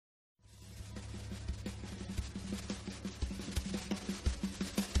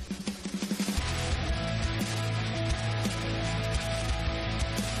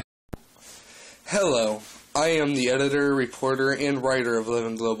Hello, I am the editor, reporter, and writer of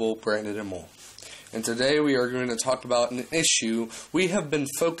Living Global, Brandon Immel. And today we are going to talk about an issue we have been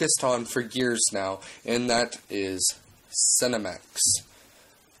focused on for years now, and that is Senomyx.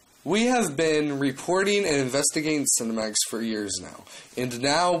 We have been reporting and investigating Senomyx for years now, and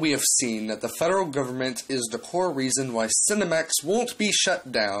now we have seen that the federal government is the core reason why Senomyx won't be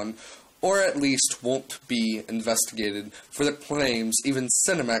shut down, or at least won't be investigated for the claims even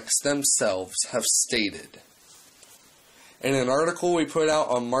Senomyx themselves have stated. In an article we put out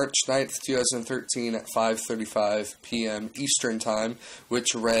on March 9th, 2013 at 5:35 p.m. Eastern Time,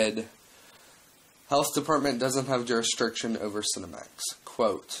 which read, Health Department doesn't have jurisdiction over Senomyx.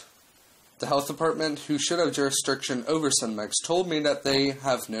 Quote, the Health Department, who should have jurisdiction over Senomyx, told me that they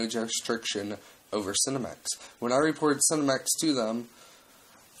have no jurisdiction over Senomyx. When I reported Senomyx to them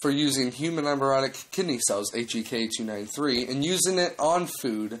for using human embryonic kidney cells, HEK-293, and using it on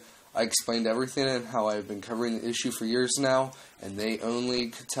food, I explained everything and how I have been covering the issue for years now, and they only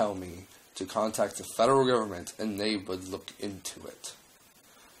could tell me to contact the federal government and they would look into it.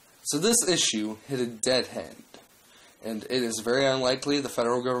 So this issue hit a dead end, and it is very unlikely the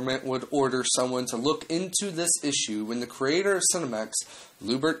federal government would order someone to look into this issue when the creator of Senomyx,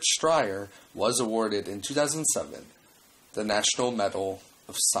 Lobbied Stryer, was awarded in 2007 the National Medal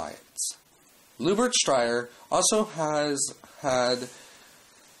of Science. Lobbied Stryer also has had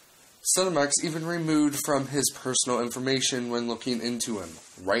Senomyx even removed from his personal information when looking into him.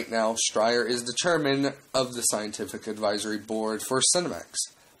 Right now, Stryer is the chairman of the Scientific Advisory Board for Senomyx,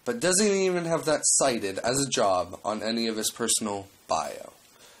 but doesn't even have that cited as a job on any of his personal bio.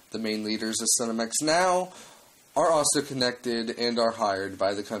 The main leaders of Senomyx now are also connected and are hired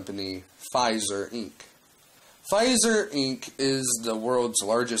by the company Pfizer Inc. Pfizer Inc. is the world's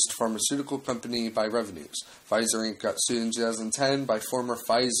largest pharmaceutical company by revenues. Pfizer Inc. got sued in 2010 by former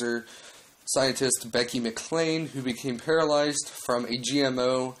Pfizer scientist Becky McLean, who became paralyzed from a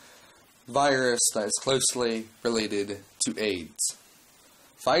GMO virus that is closely related to AIDS.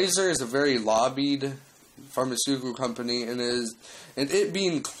 Pfizer is a very lobbied pharmaceutical company, and it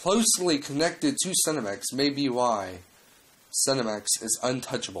being closely connected to Senomyx may be why Senomyx is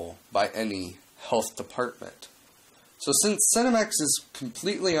untouchable by any health department. So since Senomyx is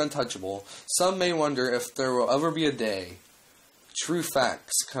completely untouchable, some may wonder if there will ever be a day true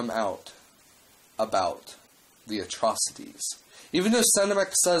facts come out about the atrocities. Even though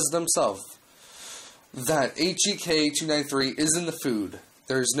Senomyx says themselves that HEK-293 is in the food,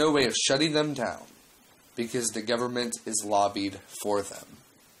 there is no way of shutting them down because the government is lobbied for them.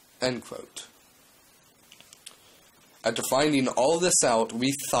 End quote. After finding all this out,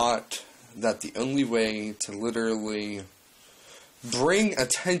 we thought that the only way to literally bring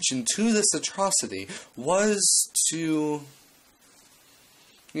attention to this atrocity was to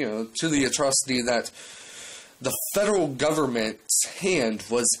the atrocity that the federal government's hand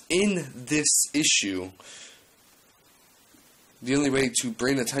was in this issue. The only way to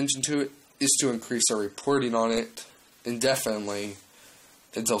bring attention to it is to increase our reporting on it indefinitely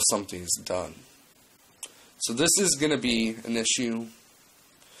until something's done. So this is going to be an issue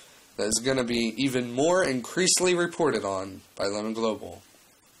that is going to be even more increasingly reported on by Living Global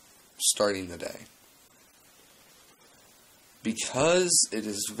starting today. Because it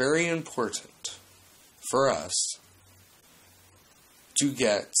is very important for us to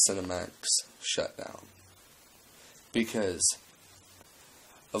get Senomyx shut down. Because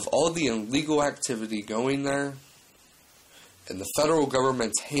of all the illegal activity going there, and the federal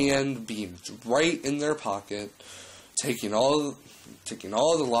government's hand being right in their pocket, taking all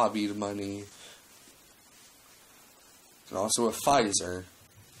the lobbied money, and also with Pfizer,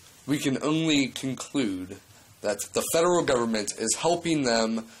 we can only conclude that the federal government is helping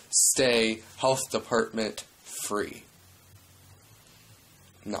them stay health department free.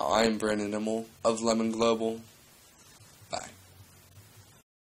 Now, I am Brandon Immel of Living Global.